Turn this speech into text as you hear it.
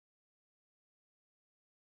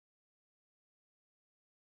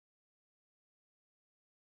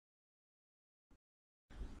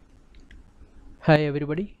Hi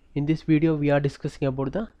everybody, in this video we are discussing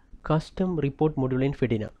about the custom report module in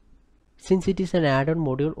Fedena. Since it is an add-on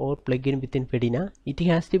module or plugin within Fedena, it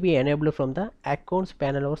has to be enabled from the accounts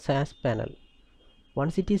panel or SaaS panel.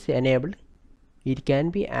 Once it is enabled, it can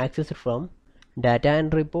be accessed from data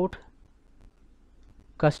and report,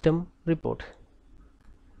 custom report.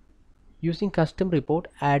 Using custom report,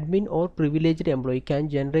 admin or privileged employee can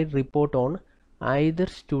generate report on either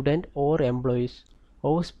student or employees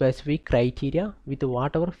or specific criteria with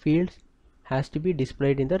whatever fields has to be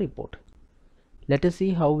displayed in the report. Let us see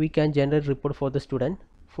how we can generate report for the student.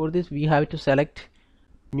 For this we have to select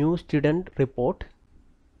new student report.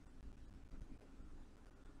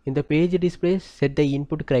 In the page display, set the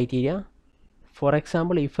input criteria. For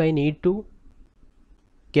example, if I need to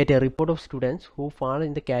get a report of students who fall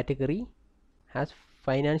in the category as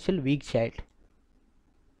financial weak child.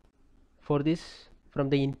 For this, from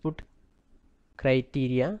the input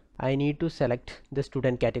criteria, I need to select the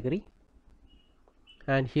student category,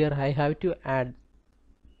 and here I have to add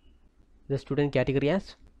the student category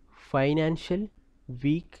as financial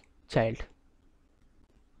weak child.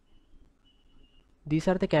 These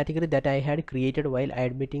are the categories that I had created while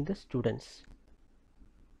admitting the students.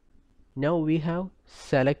 Now we have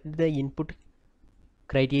selected the input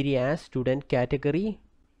criteria as student category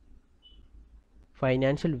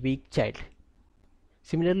financial weak child.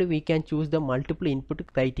 Similarly, we can choose the multiple input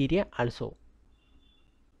criteria also.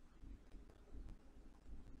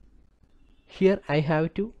 Here I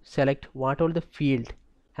have to select what all the field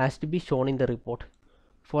has to be shown in the report.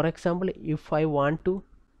 For example, if I want to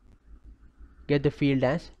get the field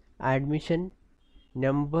as admission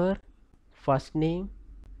number, first name,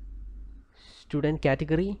 student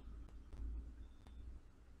category,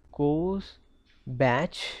 course,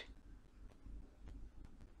 batch,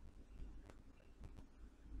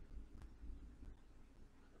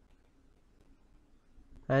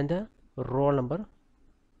 and the roll number,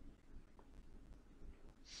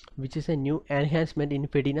 which is a new enhancement in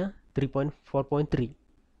Fedena 3.4.3.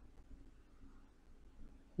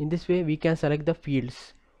 In this way we can select the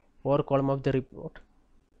fields or column of the report,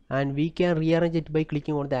 and we can rearrange it by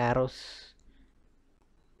clicking on the arrows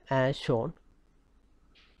as shown,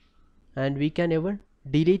 and we can even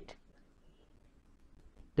delete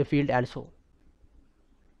the field also.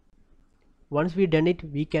 Once we done it,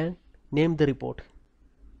 we can name the report,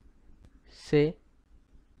 say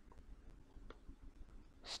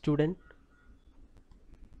student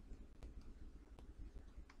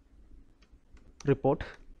report,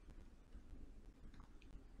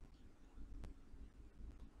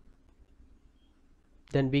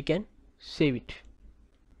 then we can save it.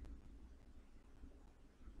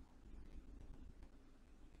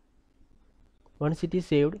 Once it is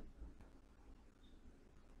saved,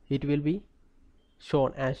 it will be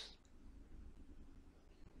shown as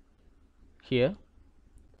here.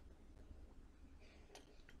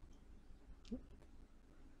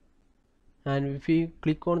 And if we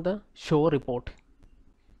click on the show report,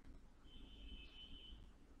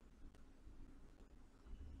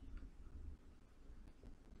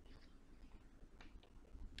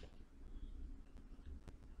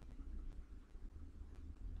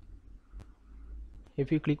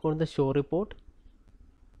 if you click on the show report,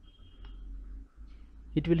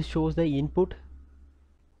 it will show the input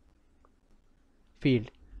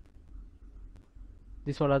field.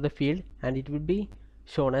 This all are the field, and it will be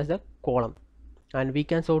shown as the column, and we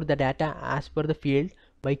can sort the data as per the field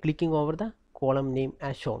by clicking over the column name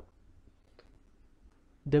as shown.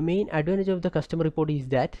 The main advantage of the custom report is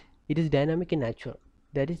that it is dynamic in nature.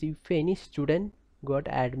 That is, if any student got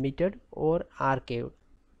admitted or archived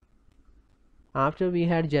after we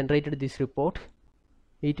had generated this report,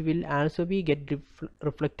 it will also be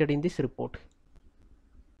reflected in this report.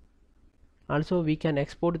 Also, we can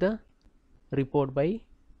export the report by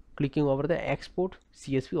clicking over the export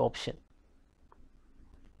CSV option.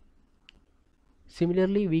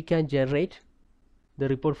 Similarly, we can generate the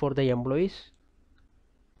report for the employees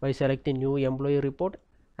by selecting new employee report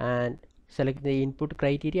and select the input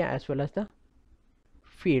criteria as well as the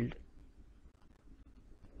field.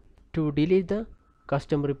 To delete the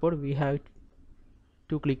custom report, we have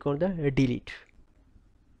to click on the delete.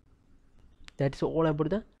 That's all about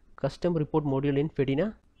the custom report module in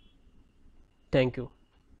Fedena. Thank you.